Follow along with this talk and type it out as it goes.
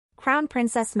Crown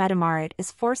Princess Mette-Marit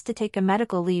is forced to take a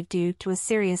medical leave due to a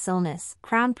serious illness.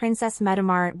 Crown Princess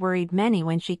Mette-Marit worried many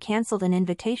when she cancelled an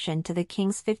invitation to the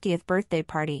king's 50th birthday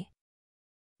party.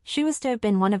 She was to have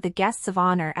been one of the guests of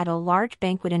honor at a large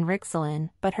banquet in Riksalen,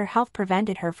 but her health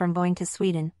prevented her from going to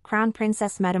Sweden. Crown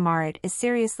Princess Mette-Marit is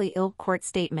seriously ill. Court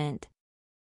statement.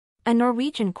 A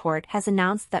Norwegian court has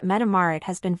announced that Mette-Marit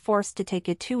has been forced to take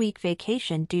a 2-week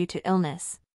vacation due to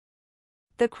illness.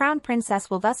 The Crown Princess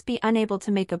will thus be unable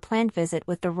to make a planned visit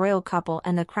with the royal couple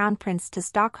and the Crown Prince to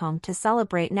Stockholm to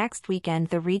celebrate next weekend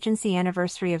the regency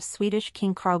anniversary of Swedish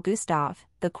King Carl Gustaf,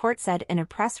 the court said in a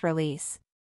press release.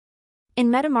 In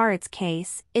Mette-Marit's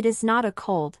case, it is not a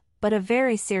cold, but a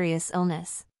very serious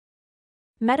illness.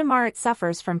 Mette-Marit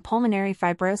suffers from pulmonary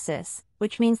fibrosis,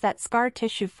 which means that scar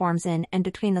tissue forms in and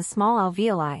between the small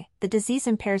alveoli. The disease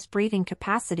impairs breathing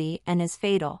capacity and is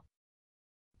fatal.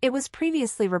 It was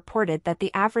previously reported that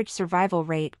the average survival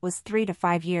rate was 3 to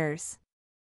 5 years.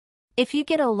 If you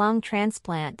get a lung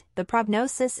transplant, the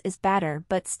prognosis is better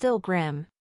but still grim.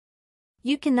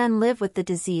 You can then live with the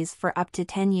disease for up to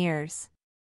 10 years.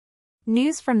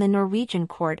 News from the Norwegian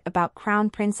court about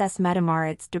Crown Princess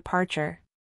Mette-Marit's departure.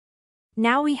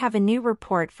 Now we have a new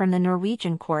report from the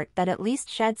Norwegian court that at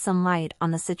least sheds some light on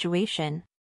the situation.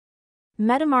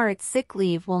 Mette-Marit's sick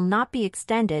leave will not be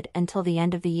extended until the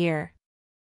end of the year.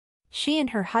 She and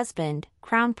her husband,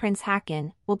 Crown Prince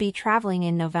Haakon, will be traveling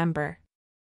in November.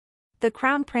 The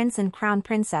Crown Prince and Crown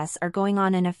Princess are going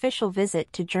on an official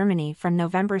visit to Germany from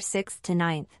November 6 to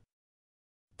 9.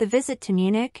 The visit to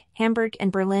Munich, Hamburg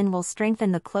and Berlin will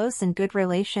strengthen the close and good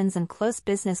relations and close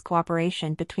business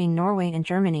cooperation between Norway and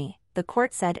Germany, the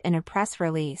court said in a press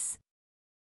release.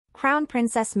 Crown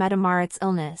Princess Mette-Marit's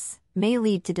illness may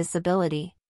lead to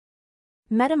disability.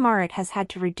 Mette-Marit has had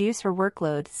to reduce her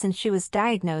workload since she was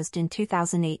diagnosed in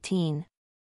 2018.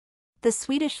 The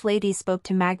Swedish lady spoke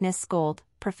to Magnus Skold,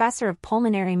 professor of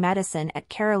pulmonary medicine at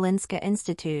Karolinska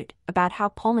Institute, about how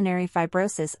pulmonary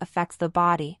fibrosis affects the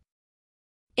body.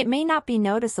 It may not be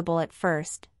noticeable at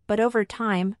first, but over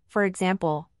time, for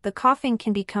example, the coughing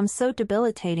can become so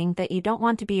debilitating that you don't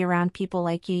want to be around people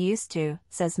like you used to,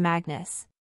 says Magnus.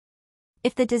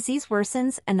 If the disease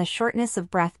worsens and the shortness of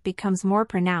breath becomes more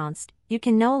pronounced, you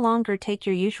can no longer take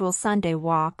your usual Sunday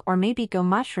walk or maybe go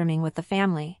mushrooming with the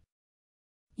family.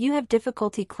 You have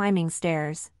difficulty climbing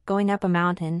stairs, going up a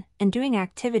mountain, and doing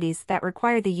activities that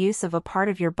require the use of a part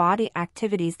of your body,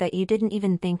 activities that you didn't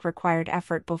even think required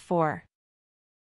effort before.